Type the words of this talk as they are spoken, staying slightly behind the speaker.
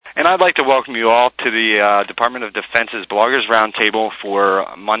And I'd like to welcome you all to the Department of Defense's Bloggers Roundtable for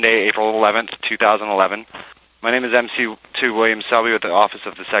Monday, April 11th, 2011. My name is MC2 William Selby with the Office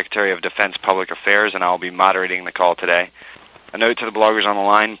of the Secretary of Defense Public Affairs, and I'll be moderating the call today. A note to the bloggers on the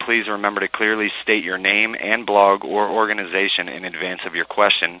line, please remember to clearly state your name and blog or organization in advance of your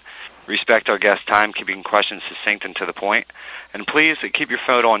question. Respect our guest time, keeping questions succinct and to the point. And please keep your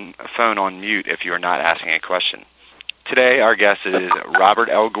phone on mute if you are not asking a question. Today, our guest is Robert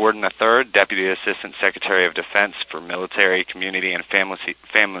L. Gordon III, Deputy Assistant Secretary of Defense for Military, Community, and Family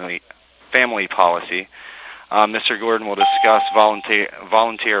Policy. Mr. Gordon will discuss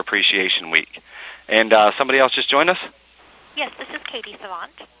Volunteer Appreciation Week. And somebody else just joined us? Yes, this is Katie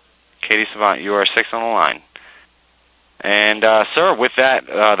Savant. Katie Savant, you are sixth on the line. And, sir, with that,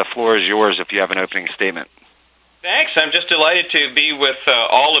 the floor is yours if you have an opening statement. Thanks. I'm just delighted to be with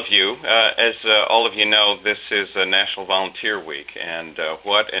all of you. As all of you know, this is National Volunteer Week, and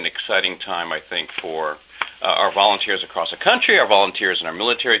what an exciting time, I think, for our volunteers across the country, our volunteers in our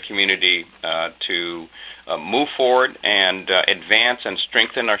military community, to move forward and advance and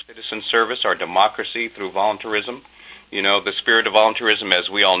strengthen our citizen service, our democracy through volunteerism. You know, the spirit of volunteerism, as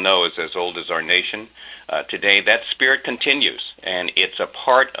we all know, is as old as our nation. Today, that spirit continues, and it's a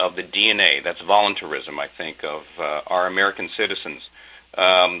part of the DNA. That's volunteerism, I think, of our American citizens.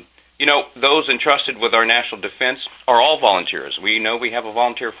 You know, those entrusted with our national defense are all volunteers. We know we have a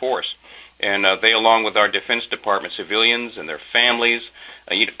volunteer force, and they, along with our Defense Department civilians and their families,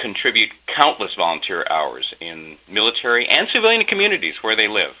 contribute countless volunteer hours in military and civilian communities where they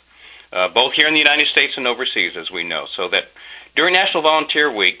live, both here in the United States and overseas, as we know. So that during National Volunteer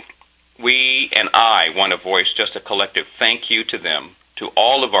Week, we and I want to voice just a collective thank you to them, to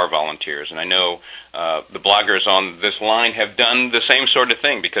all of our volunteers. And I know the bloggers on this line have done the same sort of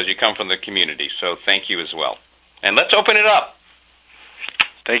thing because you come from the community. So thank you as well. And let's open it up.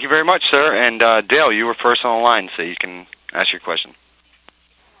 Thank you very much, sir. And Dale, you were first on the line, so you can ask your question.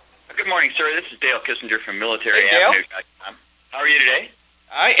 Good morning, sir. This is Dale Kissinger from Military Hey, Dale. Avenue. How are you today?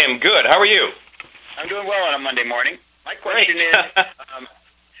 I am good. How are you? I'm doing well on a Monday morning. My question is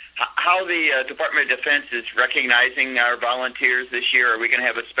how the Department of Defense is recognizing our volunteers this year. Are we going to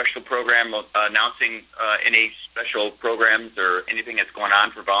have a special program announcing any special programs or anything that's going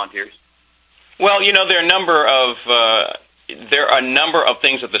on for volunteers? Well, you know, there are a number of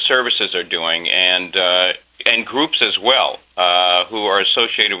things that the services are doing, and groups as well, who are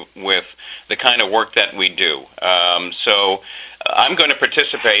associated with the kind of work that we do. So I'm going to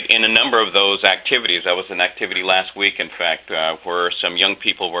participate in a number of those activities. That was an activity last week, in fact, where some young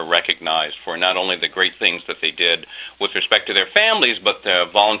people were recognized for not only the great things that they did with respect to their families, but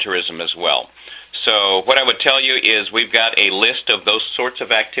volunteerism as well. So what I would tell you is we've got a list of those sorts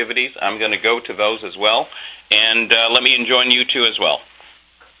of activities. I'm going to go to those as well, and let me join you too as well.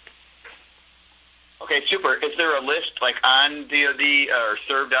 Okay, super. Is there a list like on DoD or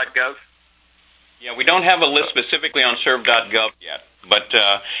serve.gov? Yeah, we don't have a list specifically on serve.gov yet, but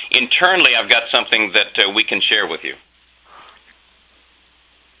internally I've got something that we can share with you.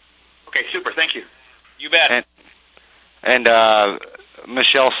 Okay, super. Thank you. You bet. And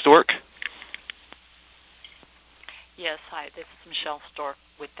Michelle Stork? Yes, hi. This is Michelle Stork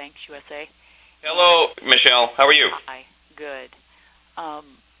with Thanks USA. Hello, Michelle. How are you? Hi. Good.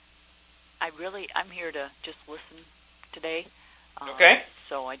 I'm here to just listen today. Okay.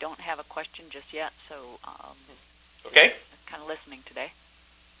 So I don't have a question just yet, so okay. Kind of listening today.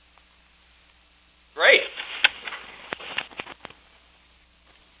 Great.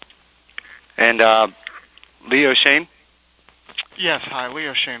 And Leo Shane? Yes, hi.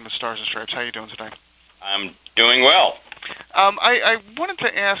 Leo Shane with Stars and Stripes. How are you doing today? I'm doing well. I wanted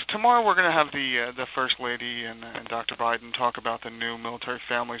to ask, tomorrow we're going to have the First Lady and Dr. Biden talk about the new Military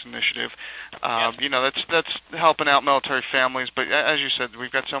Families Initiative. Yes. You know, that's helping out military families, but as you said,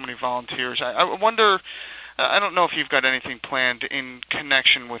 we've got so many volunteers. I wonder, I don't know if you've got anything planned in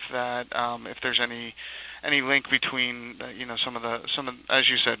connection with that, if there's any link between, some of as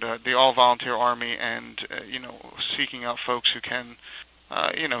you said, the all-volunteer Army and, seeking out folks who can,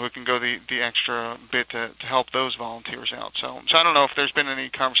 who can go the extra bit to help those volunteers out. So I don't know if there's been any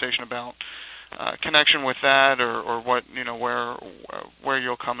conversation about connection with that or what, where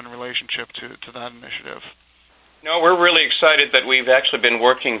you'll come in relationship to that initiative. No, we're really excited that we've actually been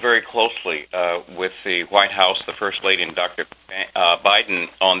working very closely with the White House, the First Lady, and Dr. Biden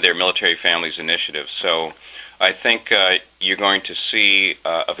on their Military Families Initiative. So I think you're going to see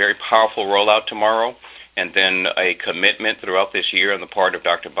a very powerful rollout tomorrow, and then a commitment throughout this year on the part of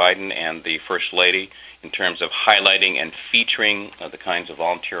Dr. Biden and the First Lady in terms of highlighting and featuring the kinds of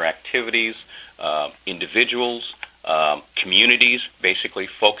volunteer activities, individuals, communities, basically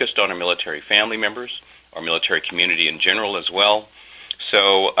focused on our military family members, our military community in general as well.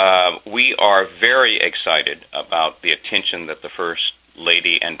 So we are very excited about the attention that the First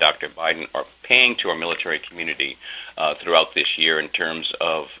Lady and Dr. Biden are paying to our military community throughout this year in terms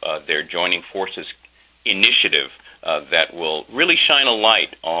of their Joining Forces initiative that will really shine a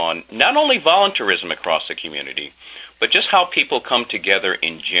light on not only volunteerism across the community, but just how people come together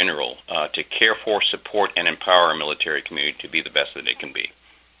in general to care for, support, and empower our military community to be the best that it can be.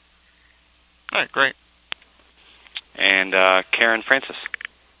 All right, great. And Karen Francis.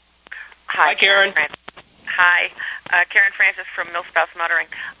 Hi, Karen. Hi, Karen Francis from Millspouse Motoring.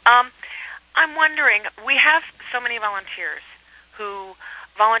 I'm wondering, we have so many volunteers who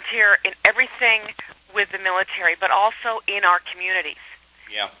volunteer in everything with the military, but also in our communities.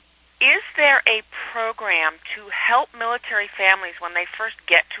 Yeah. Is there a program to help military families when they first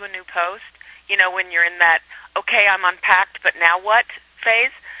get to a new post? You know, when you're in that, okay, I'm unpacked, but now what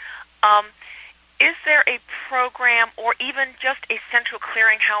phase? Is there a program or even just a central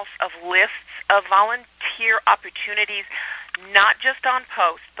clearinghouse of lists of volunteer opportunities, not just on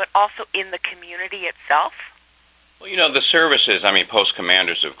post, but also in the community itself? Well, you know, the services, post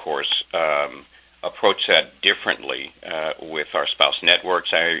commanders, of course, approach that differently with our spouse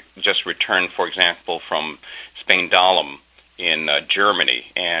networks. I just returned, for example, from Spain-Dahlem in Germany,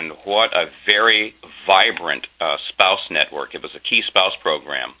 and what a very vibrant spouse network. It was a key spouse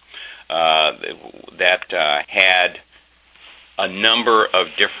program that had a number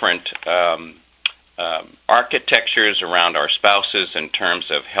of different architectures around our spouses in terms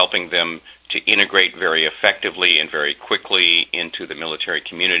of helping them to integrate very effectively and very quickly into the military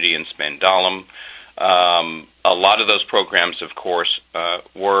community in Spain-Dahlem. A lot of those programs, of course,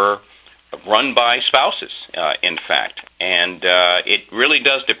 were run by spouses, in fact. And it really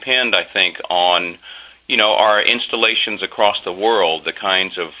does depend, I think, on, our installations across the world, the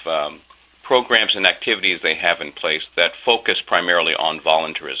kinds of programs and activities they have in place that focus primarily on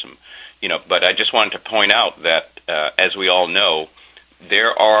volunteerism. But I just wanted to point out that, as we all know,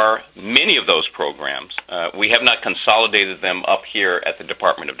 there are many of those programs. We have not consolidated them up here at the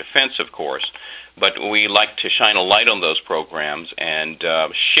Department of Defense, of course, but we like to shine a light on those programs and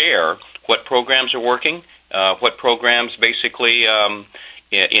share what programs are working, what programs basically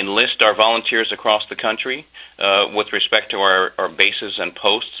enlist our volunteers across the country with respect to our bases and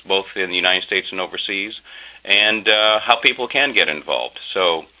posts, both in the United States and overseas, and how people can get involved.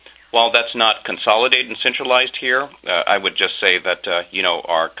 So while that's not consolidated and centralized here, I would just say that,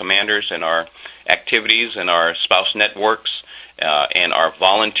 our commanders and our activities and our spouse networks and our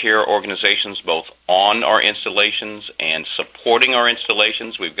volunteer organizations, both on our installations and supporting our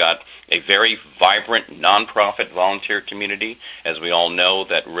installations. We've got a very vibrant nonprofit volunteer community, as we all know,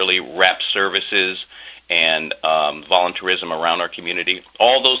 that really wraps services and volunteerism around our community.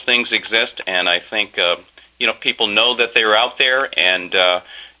 All those things exist, and I think, people know that they're out there, and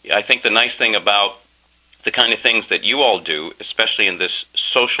I think the nice thing about the kind of things that you all do, especially in this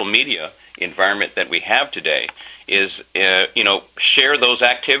social media environment that we have today, is, share those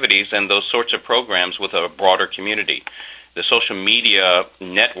activities and those sorts of programs with a broader community. The social media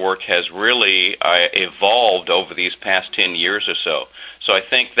network has really evolved over these past 10 years or so. So I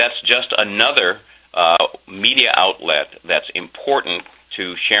think that's just another media outlet that's important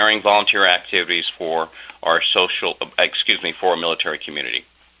to sharing volunteer activities for our for our military community.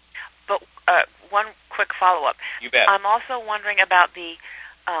 But one quick follow-up. You bet. I'm also wondering about the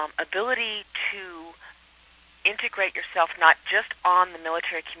ability to integrate yourself not just on the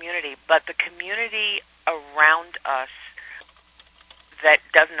military community, but the community around us that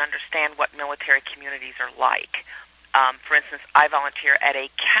doesn't understand what military communities are like. For instance, I volunteer at a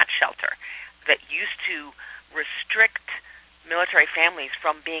cat shelter that used to restrict military families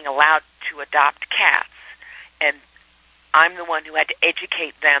from being allowed to adopt cats. And I'm the one who had to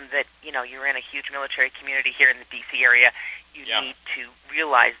educate them that, you're in a huge military community here in the D.C. area. You need to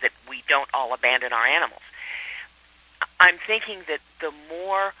realize that we don't all abandon our animals. I'm thinking that the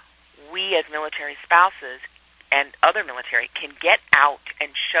more we as military spouses and other military can get out and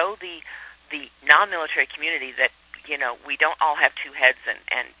show the non-military community that, we don't all have two heads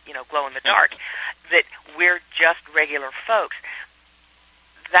and glow in the dark, that we're just regular folks.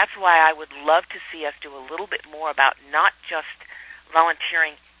 That's why I would love to see us do a little bit more about not just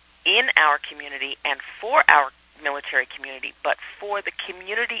volunteering in our community and for our military community, but for the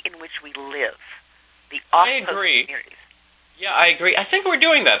community in which we live, the off-post communities. Yeah, I agree. I think we're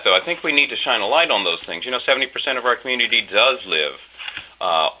doing that, though. I think we need to shine a light on those things. 70% of our community does live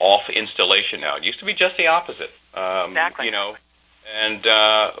off installation now. It used to be just the opposite. Exactly. And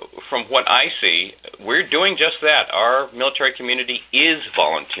from what I see, we're doing just that. Our military community is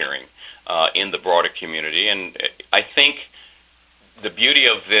volunteering in the broader community, and I think the beauty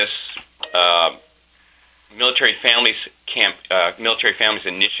of this military families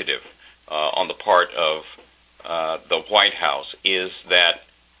initiative on the part of the White House is that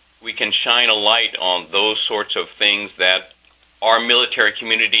we can shine a light on those sorts of things that our military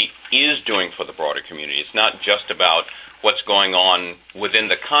community is doing for the broader community. It's not just about what's going on within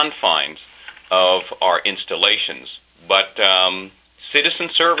the confines of our installations, but citizen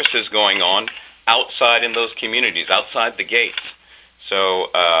service is going on outside in those communities, outside the gates.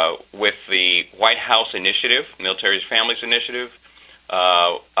 So with the White House initiative, Military Families Initiative,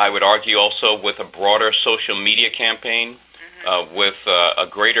 I would argue also with a broader social media campaign, with a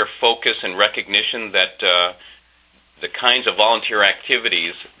greater focus and recognition that the kinds of volunteer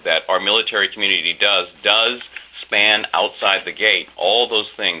activities that our military community does span outside the gate. All those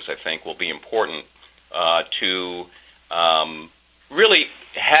things, I think, will be important to really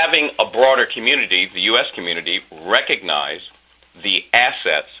having a broader community, the U.S. community, recognize the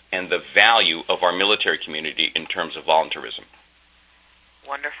assets and the value of our military community in terms of volunteerism.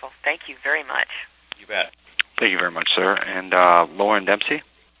 Wonderful. Thank you very much. You bet. Thank you very much, sir. And Lauren Dempsey?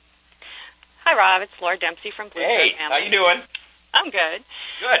 Hi, Rob. It's Laura Dempsey from Blue Hey, Family. how you doing? I'm good.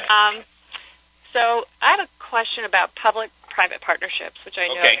 Good. So I have a question about public-private partnerships, which I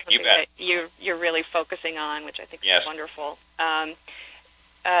know Okay, is something that you're really focusing on, which I think is wonderful.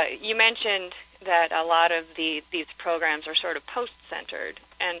 You mentioned that a lot of these programs are sort of post-centered,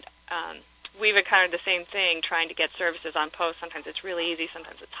 and we've encountered the same thing trying to get services on post. Sometimes it's really easy,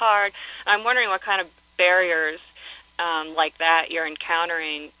 sometimes it's hard. I'm wondering what kind of barriers like that you're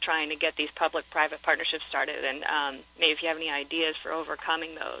encountering trying to get these public-private partnerships started, and maybe if you have any ideas for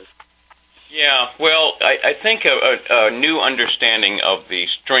overcoming those. Yeah, well, I think a new understanding of the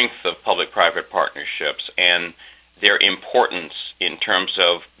strength of public-private partnerships and their importance in terms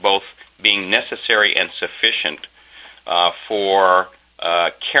of both being necessary and sufficient for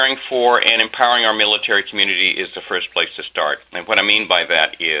caring for and empowering our military community is the first place to start. And what I mean by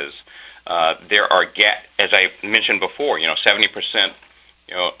that is there are as I mentioned before, 70%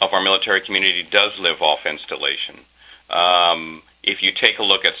 of our military community does live off installation. If you take a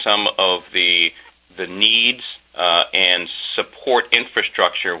look at some of the needs and support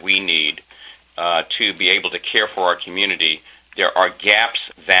infrastructure we need to be able to care for our community, there are gaps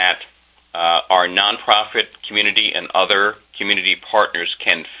that our nonprofit community and other community partners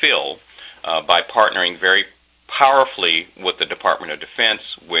can fill by partnering very powerfully with the Department of Defense,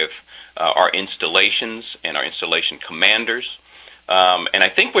 with our installations and our installation commanders. And I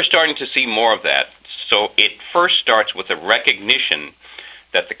think we're starting to see more of that. So it first starts with a recognition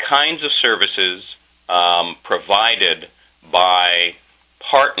that the kinds of services provided by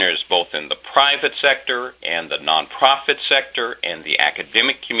partners both in the private sector and the nonprofit sector and the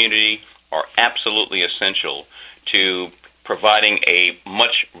academic community are absolutely essential to providing a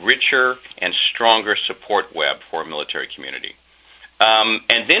much richer and stronger support web for a military community.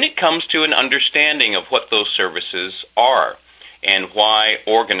 And then it comes to an understanding of what those services are and why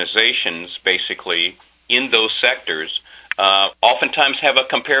organizations basically in those sectors oftentimes have a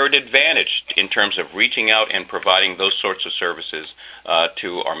comparative advantage in terms of reaching out and providing those sorts of services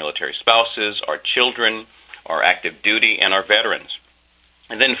to our military spouses, our children, our active duty, and our veterans.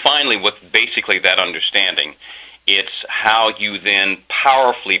 And then finally, with basically that understanding, it's how you then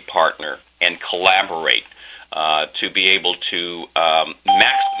powerfully partner and collaborate to be able to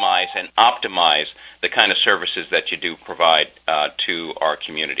maximize and optimize the kind of services that you do provide to our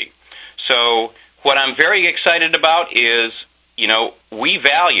community. So what I'm very excited about is, we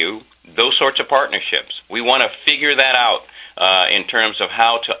value those sorts of partnerships. We want to figure that out in terms of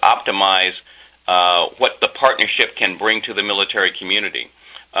how to optimize what the partnership can bring to the military community.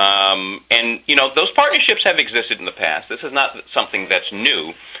 And those partnerships have existed in the past. This is not something that's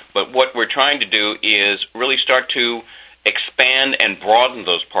new, but what we're trying to do is really start to expand and broaden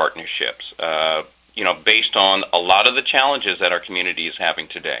those partnerships, based on a lot of the challenges that our community is having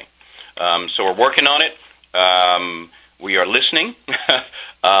today. So we're working on it. We are listening,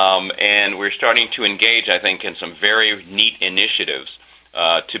 and we're starting to engage, I think, in some very neat initiatives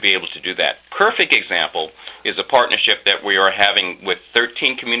to be able to do that. Perfect example is a partnership that we are having with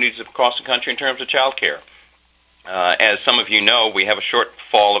 13 communities across the country in terms of child care. As some of you know, we have a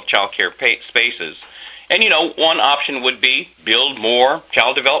shortfall of child care spaces. And, one option would be build more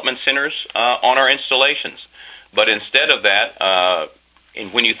child development centers on our installations. But instead of that,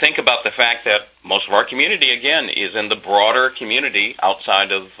 and when you think about the fact that most of our community, again, is in the broader community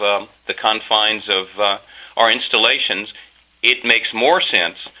outside of the confines of our installations, it makes more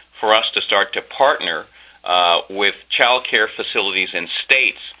sense for us to start to partner with child care facilities in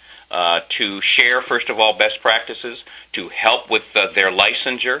states to share, first of all, best practices, to help with their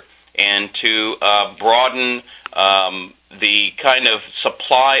licensure, and to broaden the kind of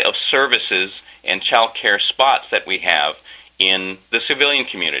supply of services and child care spots that we have in the civilian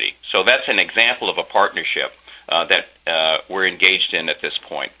community. So that's an example of a partnership that we're engaged in at this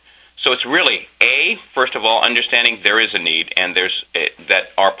point. So it's really, A, first of all, understanding there is a need and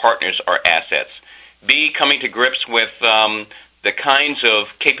that our partners are assets. B, coming to grips with the kinds of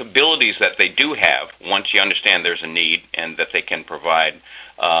capabilities that they do have once you understand there's a need and that they can provide,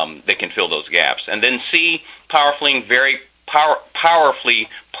 they can fill those gaps. And then C, powerfully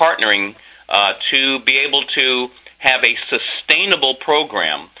partnering to be able to have a sustainable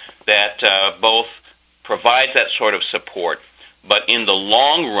program that both provides that sort of support, but in the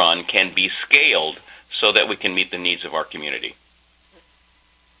long run can be scaled so that we can meet the needs of our community.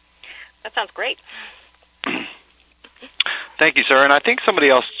 That sounds great. Thank you, sir. And I think somebody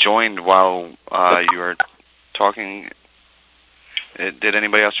else joined while you were talking. Did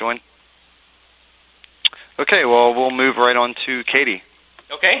anybody else join? Okay, well, we'll move right on to Katie.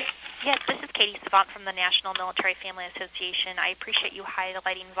 Okay. Yes, this is Katie Savant from the National Military Family Association. I appreciate you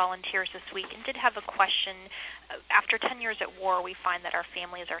highlighting volunteers this week and did have a question. After 10 years at war, we find that our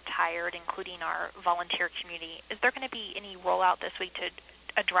families are tired, including our volunteer community. Is there going to be any rollout this week to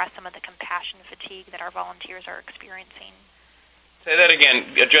address some of the compassion fatigue that our volunteers are experiencing? Say that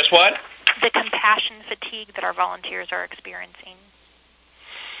again. Address what? The compassion fatigue that our volunteers are experiencing.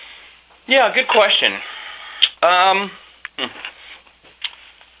 Yeah, good question.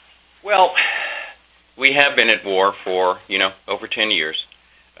 Well, we have been at war for, over 10 years.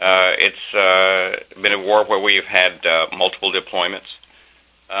 It's been a war where we've had multiple deployments.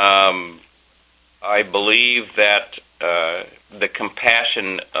 I believe that the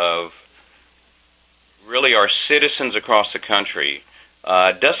compassion of really our citizens across the country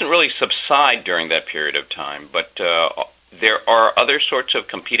doesn't really subside during that period of time, but there are other sorts of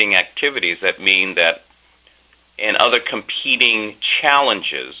competing activities that mean that, and other competing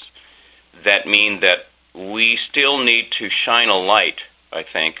challenges that mean that we still need to shine a light, I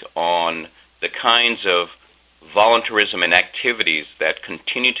think, on the kinds of volunteerism and activities that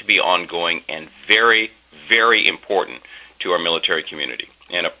continue to be ongoing and very, very important to our military community.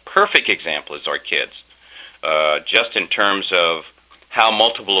 And a perfect example is our kids, just in terms of how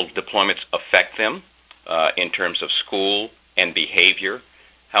multiple deployments affect them in terms of school and behavior,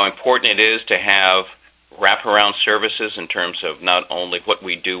 how important it is to have wraparound services in terms of not only what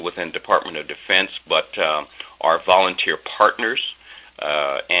we do within Department of Defense, but our volunteer partners.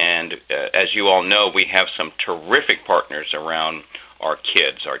 And as you all know, we have some terrific partners around our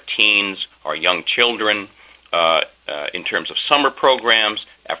kids, our teens, our young children, in terms of summer programs,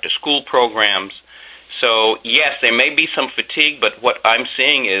 after-school programs. So, yes, there may be some fatigue, but what I'm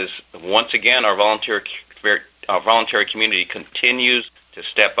seeing is, once again, our voluntary community continues to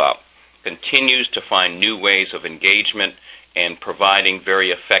step up, continues to find new ways of engagement and providing very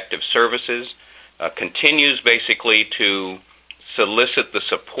effective services, continues basically to solicit the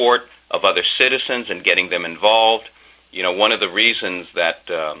support of other citizens and getting them involved. One of the reasons that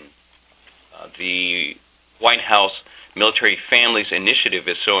the White House Military Families Initiative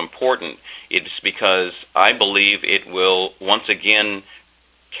is so important is because I believe it will once again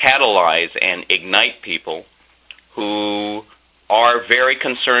catalyze and ignite people who are very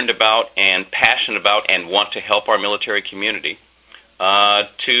concerned about and passionate about and want to help our military community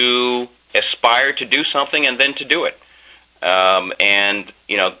to aspire to do something and then to do it. And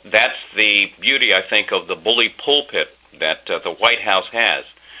that's the beauty, I think, of the bully pulpit that the White House has.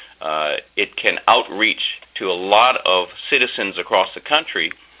 It can outreach to a lot of citizens across the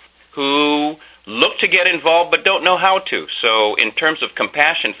country who look to get involved but don't know how to. So in terms of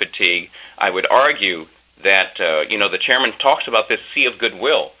compassion fatigue, I would argue that, the chairman talks about this sea of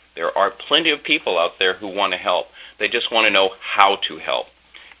goodwill. There are plenty of people out there who want to help. They just want to know how to help.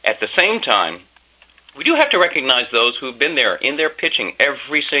 At the same time, we do have to recognize those who've been there in their pitching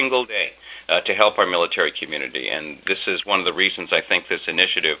every single day to help our military community. And this is one of the reasons I think this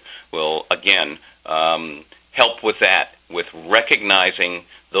initiative will, again, help with that, with recognizing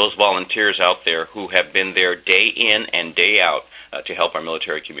those volunteers out there who have been there day in and day out to help our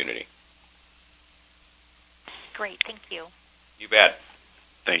military community. Great, thank you. You bet.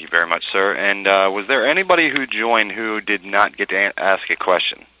 Thank you very much, sir. And was there anybody who joined who did not get to ask a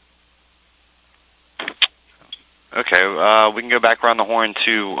question? Okay, we can go back around the horn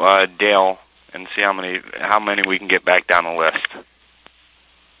to Dale and see how many we can get back down the list.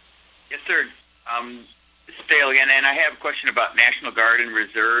 Yes, sir. This is Dale again, and I have a question about National Guard and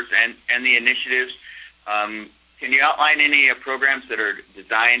Reserves and the initiatives. Can you outline any programs that are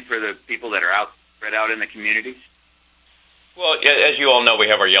designed for the people that are spread out in the communities? Well, as you all know, we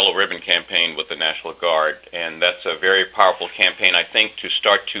have our Yellow Ribbon campaign with the National Guard, and that's a very powerful campaign, I think, to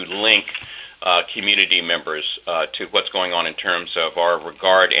start to link community members to what's going on in terms of our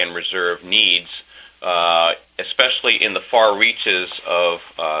Guard and Reserve needs, especially in the far reaches of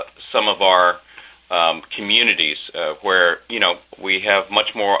some of our communities where, we have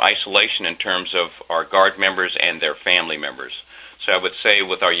much more isolation in terms of our Guard members and their family members. So I would say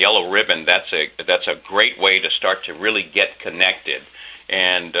with our Yellow Ribbon, that's a great way to start to really get connected.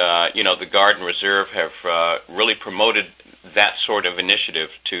 And, the Guard and Reserve have really promoted that sort of initiative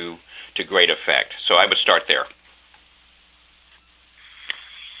to great effect. So I would start there.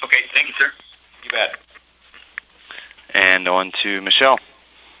 Okay, thank you, sir. You bet. And on to Michelle.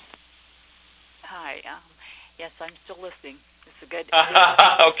 Hi. Yes, I'm still listening. It's a good.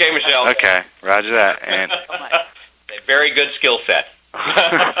 Okay, Michelle. Okay, roger that. And a very good skill set.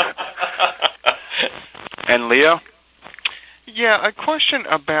 And Leo? Yeah, a question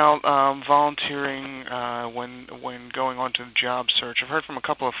about volunteering when going on to the job search. I've heard from a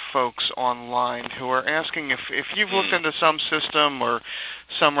couple of folks online who are asking if you've looked into some system or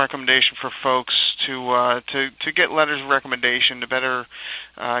some recommendation for folks to get letters of recommendation to better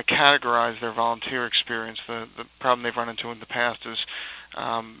categorize their volunteer experience. The problem they've run into in the past is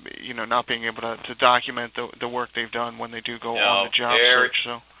not being able to document the work they've done when they do go on the job search.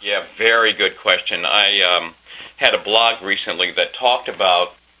 So. Yeah, very good question. I had a blog recently that talked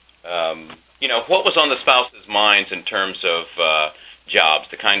about, what was on the spouse's minds in terms of jobs,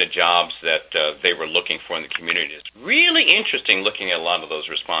 the kind of jobs that they were looking for in the community. It's really interesting looking at a lot of those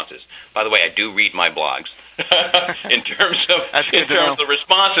responses. By the way, I do read my blogs in terms of the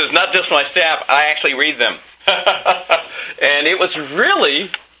responses, not just my staff. I actually read them. And it was really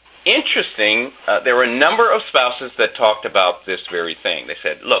interesting. There were a number of spouses that talked about this very thing. They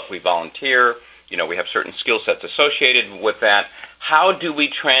said, look, we volunteer, we have certain skill sets associated with that. How do we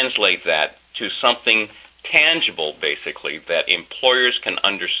translate that to something tangible, basically, that employers can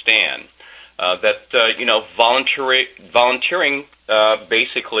understand? Volunteering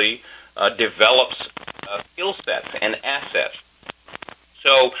basically develops skill sets and assets.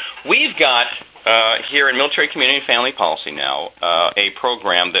 So we've got here in Military Community and Family Policy now a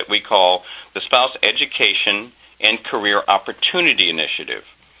program that we call the Spouse Education and Career Opportunity Initiative.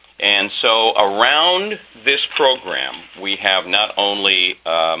 And so around this program, we have not only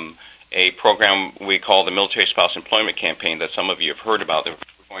a program we call the Military Spouse Employment Campaign that some of you have heard about that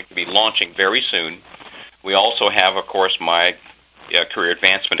we're going to be launching very soon. We also have, of course, my career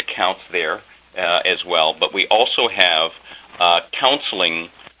advancement accounts there as well. But we also have counseling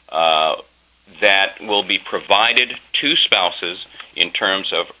that will be provided to spouses in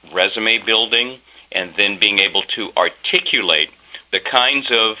terms of resume building and then being able to articulate the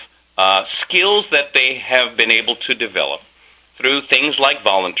kinds of skills that they have been able to develop through things like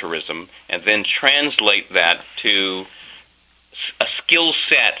volunteerism and then translate that to a skill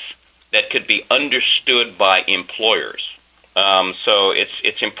set that could be understood by employers. So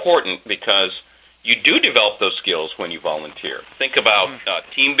it's important because you do develop those skills when you volunteer. Think about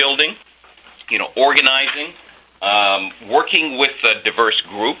team building, organizing, working with diverse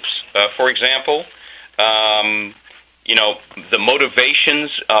groups, for example. The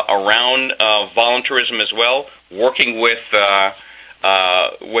motivations around volunteerism as well, working with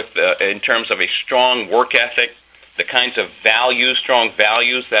in terms of a strong work ethic, the kinds of strong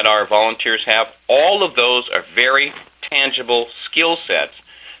values that our volunteers have. All of those are very tangible skill sets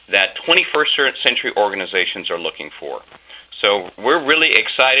that 21st century organizations are looking for. So we're really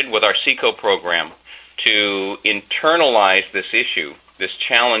excited with our SECO program to internalize this issue, this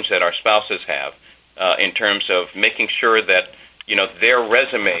challenge that our spouses have in terms of making sure that, their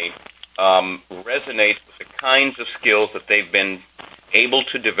resume resonates with the kinds of skills that they've been able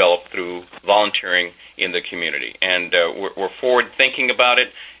to develop through volunteering in the community. And we're forward thinking about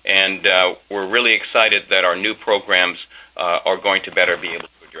it, and we're really excited that our new programs are going to better be able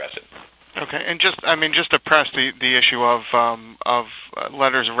to address it. Okay, and just to press the issue of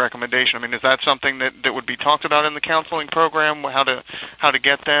letters of recommendation. Is that something that would be talked about in the counseling program? How to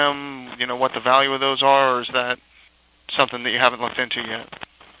get them? What the value of those are, or is that something that you haven't looked into yet?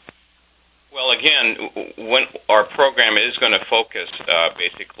 Well, again, when our program is going to focus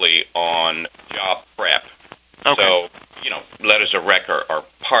basically on job prep. Okay. So, letters of rec are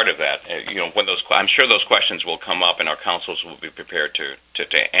part of that. When I'm sure those questions will come up, and our counselors will be prepared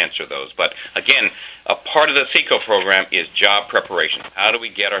to answer those. But again, a part of the SECO program is job preparation. How do we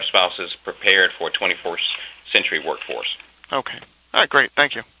get our spouses prepared for 21st century workforce. Okay. All right, great.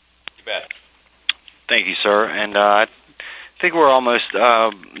 Thank you. You bet. Thank you, sir. And I think we're almost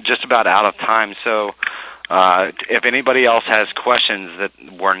just about out of time, so if anybody else has questions that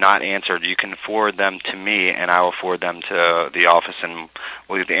were not answered, you can forward them to me, and I will forward them to the office, and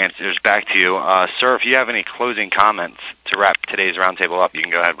we'll get the answers back to you. Sir, if you have any closing comments to wrap today's roundtable up, you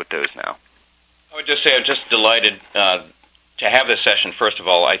can go ahead with those now. I would just say I'm just delighted to have this session. First of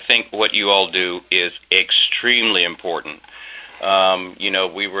all, I think what you all do is extremely important.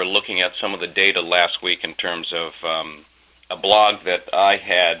 We were looking at some of the data last week in terms of a blog that I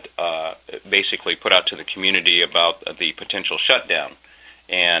had basically put out to the community about the potential shutdown.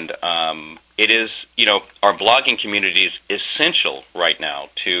 And it is, our blogging community is essential right now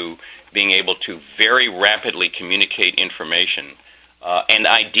to being able to very rapidly communicate information and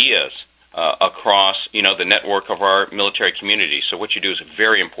ideas across, the network of our military community. So what you do is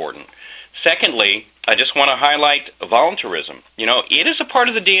very important. Secondly, I just want to highlight volunteerism. It is a part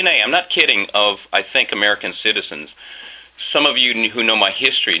of the DNA. I'm not kidding, of, I think, American citizens. Some of you who know my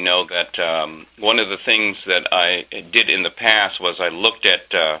history know that one of the things that I did in the past was I looked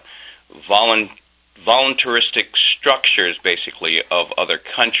at voluntaristic structures, basically, of other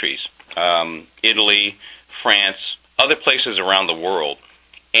countries, Italy, France, other places around the world.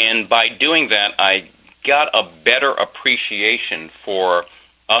 And by doing that, I got a better appreciation for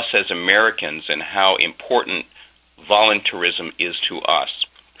us as Americans and how important volunteerism is to us.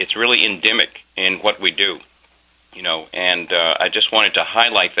 It's really endemic in what we do. And I just wanted to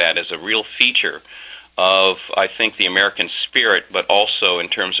highlight that as a real feature of, I think, the American spirit, but also in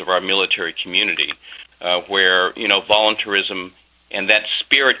terms of our military community, where, volunteerism and that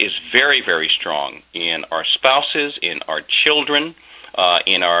spirit is very, very strong in our spouses, in our children,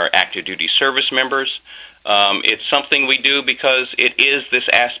 in our active duty service members. It's something we do because it is this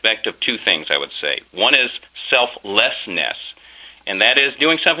aspect of two things, I would say. One is selflessness, and that is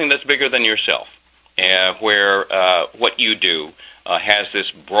doing something that's bigger than yourself. Where what you do has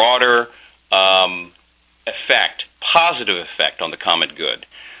this broader effect, positive effect on the common good.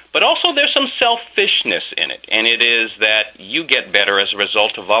 But also there's some selfishness in it, and it is that you get better as a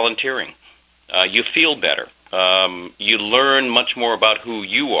result of volunteering. You feel better. You learn much more about who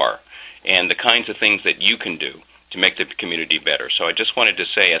you are and the kinds of things that you can do to make the community better. So I just wanted to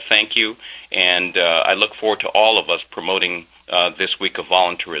say a thank you, and I look forward to all of us promoting this week of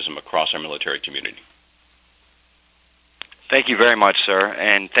volunteerism across our military community. Thank you very much, sir,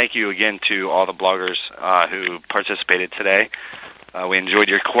 and thank you again to all the bloggers who participated today. We enjoyed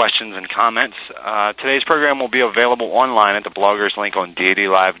your questions and comments. Today's program will be available online at the bloggers link on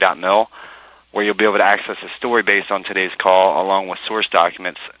DoDLive.mil, where you'll be able to access a story based on today's call, along with source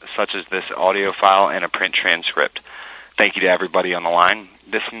documents such as this audio file and a print transcript. Thank you to everybody on the line.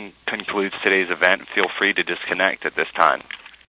 This concludes today's event. Feel free to disconnect at this time.